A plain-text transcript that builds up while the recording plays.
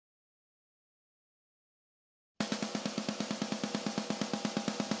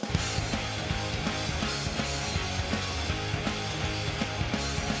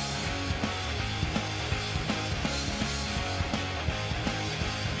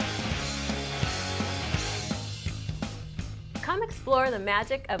explore the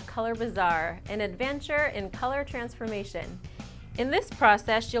magic of Color Bazaar, an adventure in color transformation. In this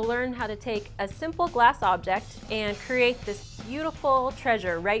process, you'll learn how to take a simple glass object and create this beautiful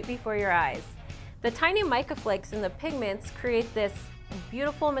treasure right before your eyes. The tiny mica flakes in the pigments create this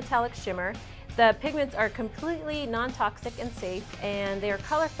beautiful metallic shimmer. The pigments are completely non-toxic and safe, and they are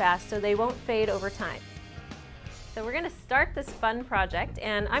color fast, so they won't fade over time. So we're going to start this fun project,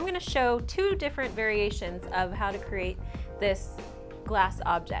 and I'm going to show two different variations of how to create this glass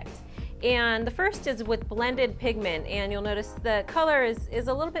object. And the first is with blended pigment, and you'll notice the color is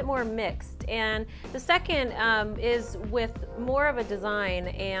a little bit more mixed. And the second is with more of a design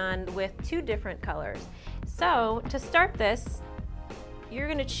and with two different colors. So to start this, you're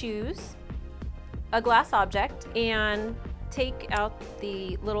going to choose a glass object and take out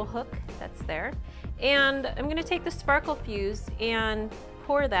the little hook that's there. And I'm going to take the sparkle fuse and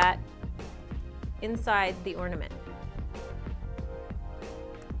pour that inside the ornament.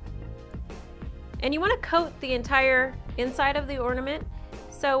 And you want to coat the entire inside of the ornament.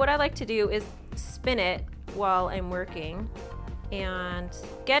 So what I like to do is spin it while I'm working and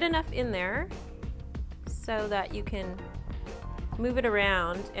get enough in there so that you can move it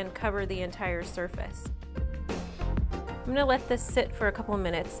around and cover the entire surface. I'm going to let this sit for a couple of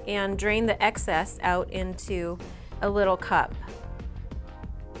minutes and drain the excess out into a little cup.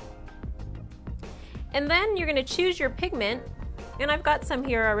 And then you're going to choose your pigment, and I've got some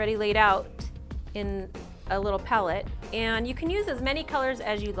here already laid out in a little palette, and you can use as many colors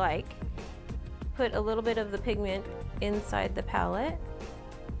as you like. Put a little bit of the pigment inside the palette,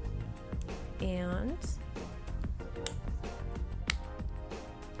 and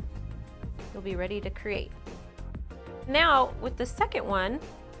you'll be ready to create. Now with the second one,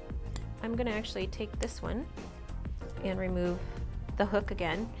 I'm going to actually take this one and remove the hook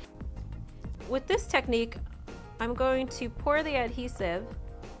again. With this technique, I'm going to pour the adhesive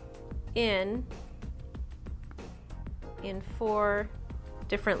in 4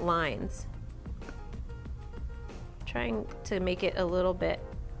 different lines, trying to make it a little bit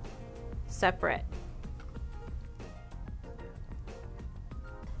separate.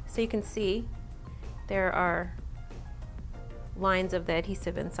 So you can see there are lines of the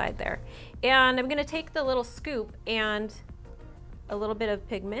adhesive inside there. And I'm going to take the little scoop and a little bit of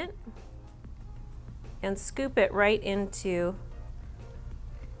pigment and scoop it right into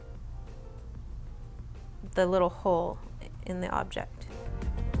the little hole in the object.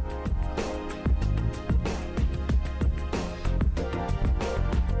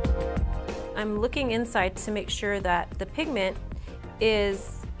 I'm looking inside to make sure that the pigment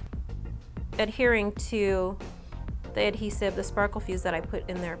is adhering to the adhesive, the sparkle fuse that I put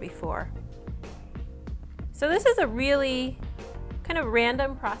in there before. So this is a really kind of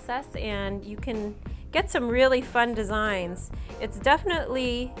random process, and you can get some really fun designs. It's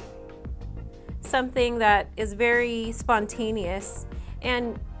definitely something that is very spontaneous,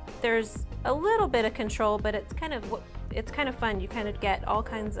 and there's a little bit of control, but it's kind of fun. You kind of get all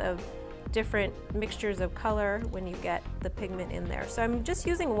kinds of different mixtures of color when you get the pigment in there. So I'm just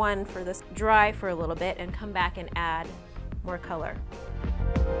using one for this, dry for a little bit, and come back and add more color.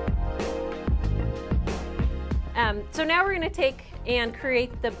 So now we're going to take and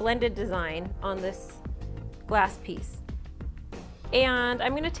create the blended design on this glass piece. And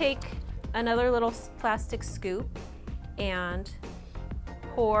I'm going to take another little plastic scoop and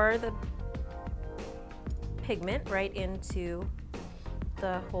pour the pigment right into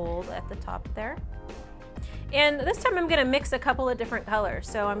the hole at the top there. And this time I'm going to mix a couple of different colors.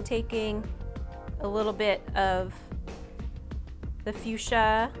 So I'm taking a little bit of the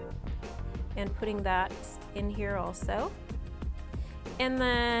fuchsia and putting that in here also. And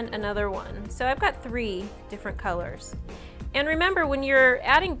then another one. So I've got 3 different colors. And remember, when you're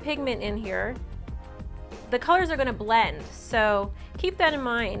adding pigment in here, the colors are going to blend. So keep that in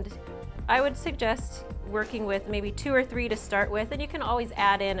mind. I would suggest working with maybe 2 or 3 to start with, and you can always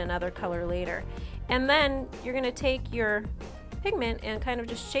add in another color later. And then you're going to take your pigment and kind of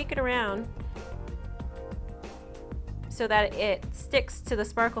just shake it around so that it sticks to the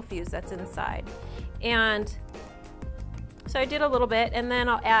sparkle fuse that's inside. And so I did a little bit, and then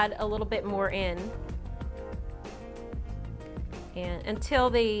I'll add a little bit more in, and until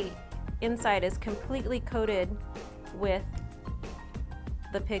the inside is completely coated with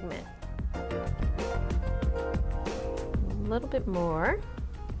the pigment. A little bit more.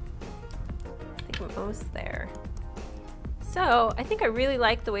 I think I'm almost there. So I think I really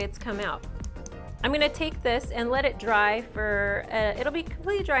like the way it's come out. I'm going to take this and let it dry for, it'll be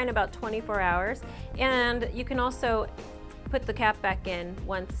completely dry in about 24 hours. And you can also put the cap back in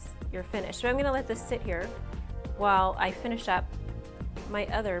once you're finished. So I'm going to let this sit here while I finish up my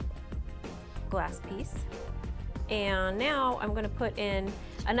other glass piece. And now I'm going to put in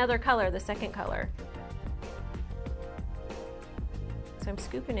another color, the second color. So I'm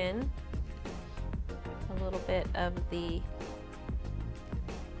scooping in a little bit of the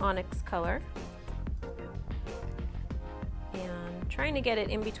onyx color and trying to get it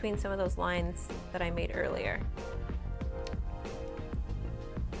in between some of those lines that I made earlier.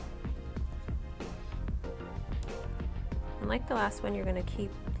 And like the last one, you're going to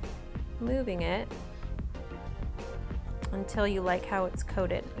keep moving it until you like how it's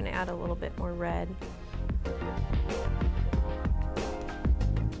coated. I'm going to add a little bit more red.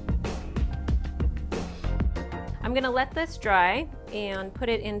 I'm going to let this dry and put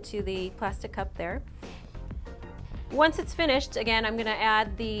it into the plastic cup there. Once it's finished, again, I'm going to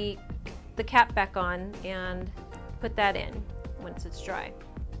add the cap back on and put that in once it's dry.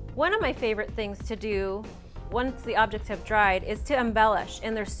 One of my favorite things to do once the objects have dried is to embellish,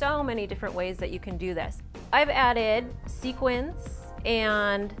 and there's so many different ways that you can do this. I've added sequins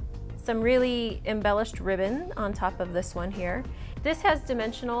and some really embellished ribbon on top of this one here. This has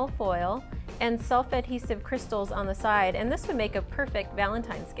dimensional foil and self-adhesive crystals on the side, and this would make a perfect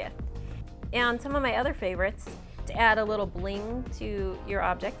Valentine's gift. And some of my other favorites to add a little bling to your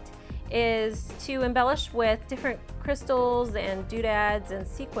object is to embellish with different crystals and doodads and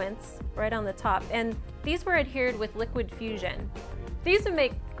sequins right on the top. And these were adhered with liquid fusion. These would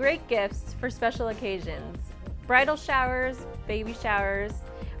make great gifts for special occasions, bridal showers, baby showers,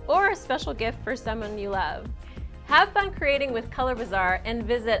 or a special gift for someone you love. Have fun creating with Color Bazaar and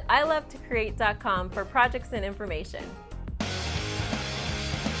visit iLoveToCreate.com for projects and information.